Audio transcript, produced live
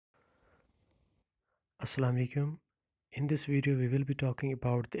Assalamu alaikum. In this video, we will be talking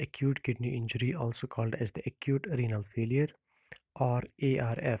about the acute kidney injury, also called as the acute renal failure or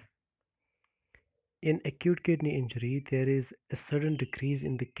ARF. In acute kidney injury, there is a sudden decrease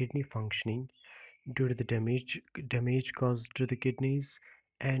in the kidney functioning due to the damage caused to the kidneys,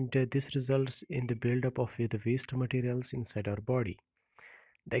 and this results in the buildup of the waste materials inside our body.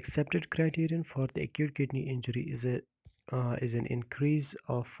 The accepted criterion for the acute kidney injury is an increase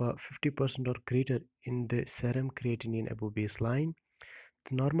of 50% or greater in the serum creatinine above baseline.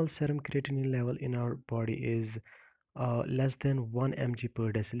 The normal serum creatinine level in our body is less than 1 mg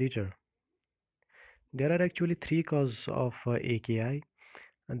per deciliter. There are actually three causes of AKI,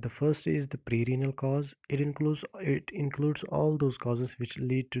 and the first is the prerenal cause. It includes all those causes which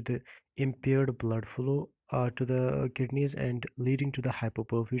lead to the impaired blood flow to the kidneys and leading to the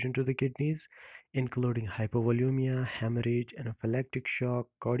hypoperfusion to the kidneys, including hypovolemia, hemorrhage, anaphylactic shock,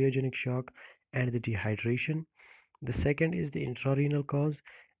 cardiogenic shock, and the dehydration. The second is the intrarenal cause,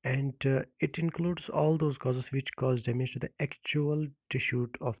 and it includes all those causes which cause damage to the actual tissue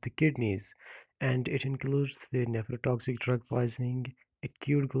of the kidneys, and it includes the nephrotoxic drug poisoning,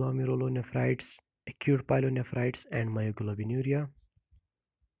 acute glomerulonephritis, acute pyelonephritis, and myoglobinuria.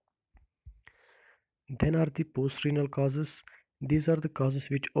 Then are the postrenal causes. These are the causes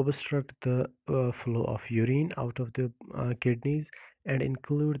which obstruct the flow of urine out of the kidneys and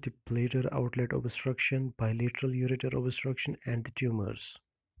include the bladder outlet obstruction, bilateral ureter obstruction, and the tumors.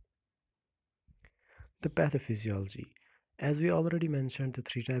 The pathophysiology. As we already mentioned, the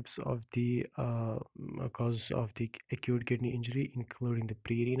three types of the causes of the acute kidney injury, including the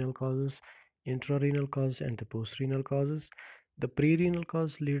prerenal causes, intrarenal causes, and the postrenal causes. The prerenal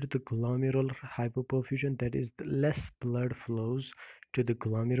cause lead to the glomerular hypoperfusion, that is, the less blood flows to the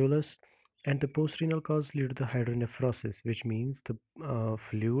glomerulus, and the postrenal cause lead to the hydronephrosis, which means the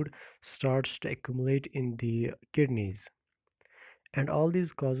fluid starts to accumulate in the kidneys. And all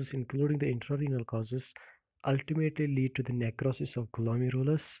these causes, including the intrarenal causes, ultimately lead to the necrosis of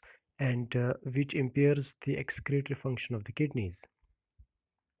glomerulus and which impairs the excretory function of the kidneys.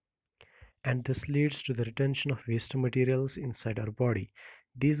 And this leads to the retention of waste materials inside our body.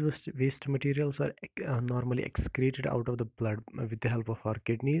 These waste materials are normally excreted out of the blood with the help of our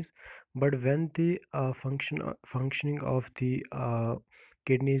kidneys, but when the functioning of the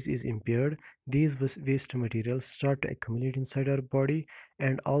kidneys is impaired, these waste materials start to accumulate inside our body,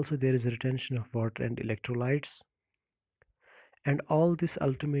 and also there is a retention of water and electrolytes, and all this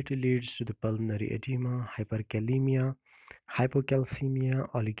ultimately leads to the pulmonary edema, hyperkalemia, hypocalcemia,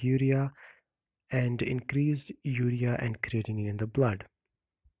 oliguria, and increased urea and creatinine in the blood.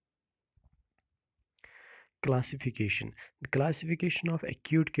 Classification. The classification of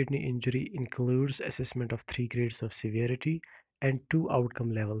acute kidney injury includes assessment of three grades of severity and two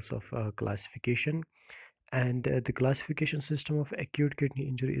outcome levels of classification. And the classification system of acute kidney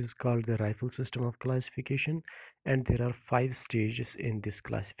injury is called the rifle system of classification, and there are five stages in this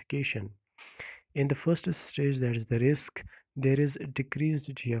classification. In the first stage, that is the risk, there is a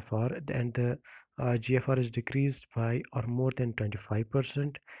decreased GFR, and the GFR is decreased by or more than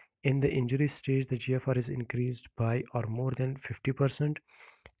 25%. In the injury stage, the GFR is increased by or more than 50%.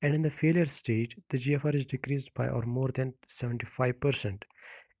 And in the failure stage, the GFR is decreased by or more than 75%.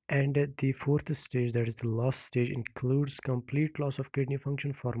 And the fourth stage, that is the loss stage, includes complete loss of kidney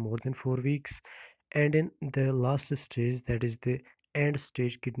function for more than 4 weeks. And in the last stage, that is the end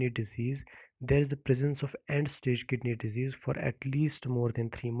stage kidney disease, there is the presence of end stage kidney disease for at least more than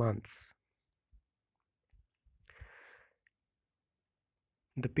 3 months.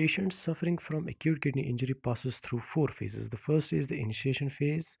 The patient suffering from acute kidney injury passes through four phases. The first is the initiation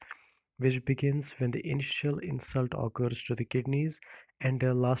phase, which begins when the initial insult occurs to the kidneys, and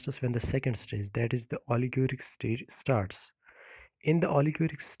lasts is when the second stage, that is the oliguric stage, starts. In the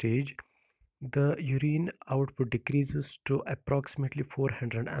oliguric stage, the urine output decreases to approximately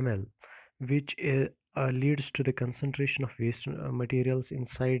 400 ml, which leads to the concentration of waste materials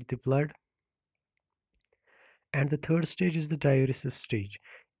inside the blood. And the third stage is the diuresis stage.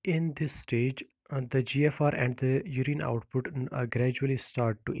 In this stage, the GFR and the urine output gradually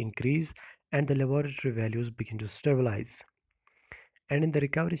start to increase, and the laboratory values begin to stabilize. And in the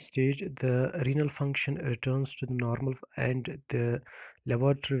recovery stage, the renal function returns to the normal, and the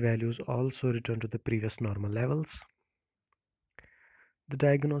laboratory values also return to the previous normal levels. The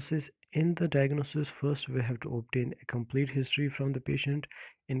diagnosis. In the diagnosis, first we have to obtain a complete history from the patient,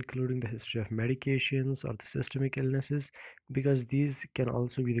 including the history of medications or the systemic illnesses, because these can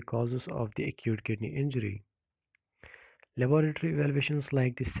also be the causes of the acute kidney injury. Laboratory evaluations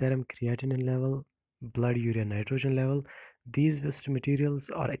like the serum creatinine level, blood urea nitrogen level, These waste materials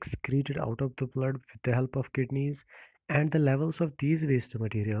are excreted out of the blood with the help of kidneys, and the levels of these waste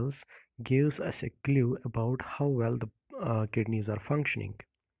materials gives us a clue about how well the kidneys are functioning.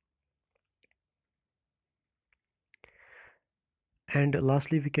 And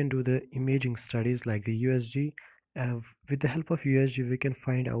lastly, we can do the imaging studies like the USG. With the help of USG, we can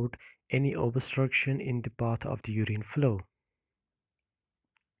find out any obstruction in the path of the urine flow.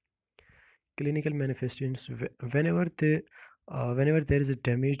 Clinical manifestations: whenever there is a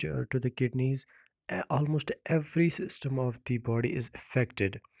damage to the kidneys, almost every system of the body is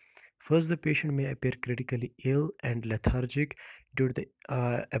affected. First, the patient may appear critically ill and lethargic due to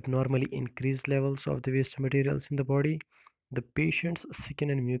the abnormally increased levels of the waste materials in the body. The patient's skin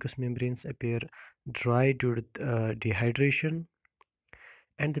and mucous membranes appear dry due to dehydration,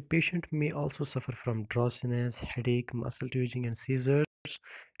 and the patient may also suffer from drowsiness, headache, muscle twitching, and seizures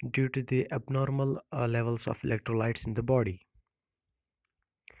due to the abnormal levels of electrolytes in the body.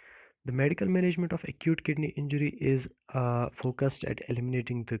 The medical management of acute kidney injury is focused at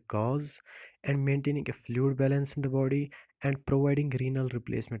eliminating the cause and maintaining a fluid balance in the body and providing renal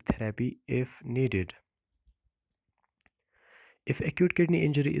replacement therapy if needed. If acute kidney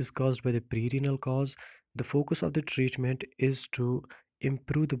injury is caused by the pre-renal cause, the focus of the treatment is to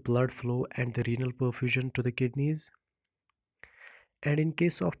improve the blood flow and the renal perfusion to the kidneys. And in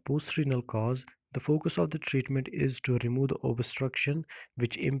case of post-renal cause, the focus of the treatment is to remove the obstruction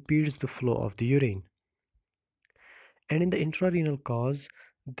which impedes the flow of the urine. And in the intrarenal cause,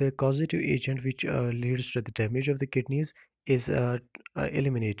 the causative agent which leads to the damage of the kidneys is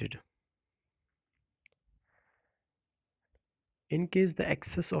eliminated. In case the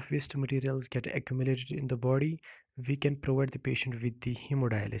excess of waste materials get accumulated in the body, we can provide the patient with the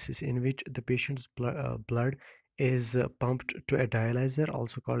hemodialysis, in which the patient's blood is pumped to a dialyzer,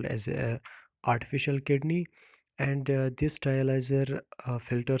 also called as a artificial kidney, and this dialyzer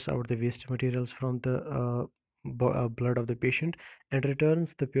filters out the waste materials from the blood of the patient and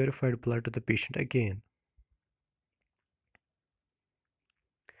returns the purified blood to the patient again.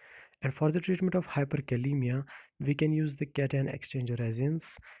 And for the treatment of hyperkalemia, we can use the cation exchange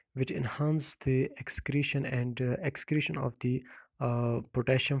resins, which enhance the excretion of the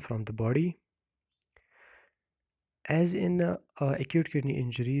potassium from the body. As in acute kidney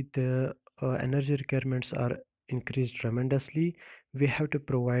injury, the energy requirements are increased tremendously. We have to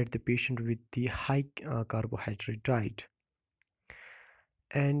provide the patient with the high carbohydrate diet,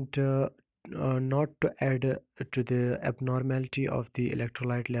 and not to add to the abnormality of the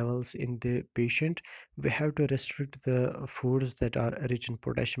electrolyte levels in the patient, we have to restrict the foods that are rich in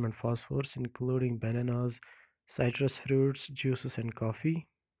potassium and phosphorus, including bananas, citrus fruits, juices, and coffee.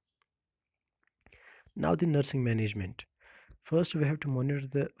 Now, the nursing management. First, we have to monitor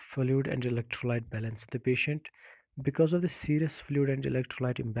the fluid and electrolyte balance of the patient. Because of the serious fluid and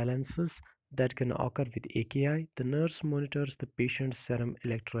electrolyte imbalances that can occur with AKI, the nurse monitors the patient's serum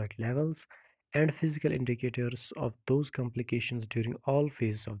electrolyte levels and physical indicators of those complications during all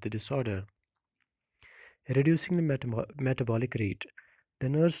phases of the disorder. Reducing the metabolic rate. The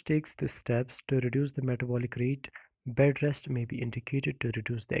nurse takes the steps to reduce the metabolic rate. Bed rest may be indicated to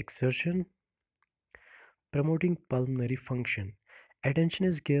reduce the exertion. Promoting pulmonary function. Attention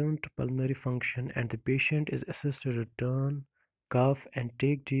is given to pulmonary function and the patient is assisted to turn, cough, and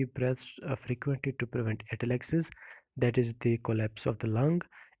take deep breaths frequently to prevent atelectasis, that is, the collapse of the lung,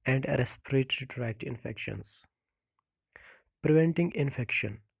 and respiratory tract infections. Preventing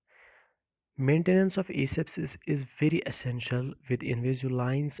infection. Maintenance of asepsis is very essential with invasive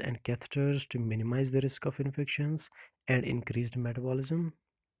lines and catheters to minimize the risk of infections and increased metabolism.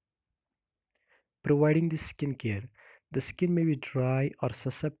 Providing the skin care. The skin may be dry or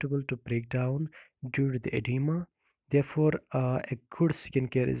susceptible to breakdown due to the edema. Therefore, a good skin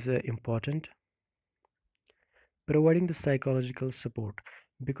care is important. Providing the psychological support.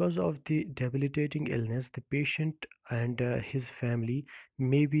 Because of the debilitating illness, the patient and his family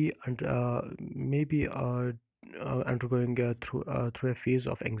may be, undergoing through a phase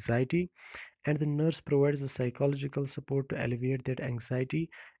of anxiety, and the nurse provides the psychological support to alleviate that anxiety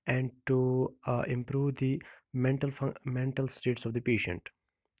and to improve the mental states of the patient.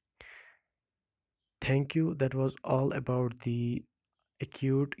 Thank you. That was all about the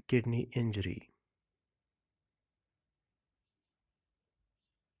acute kidney injury.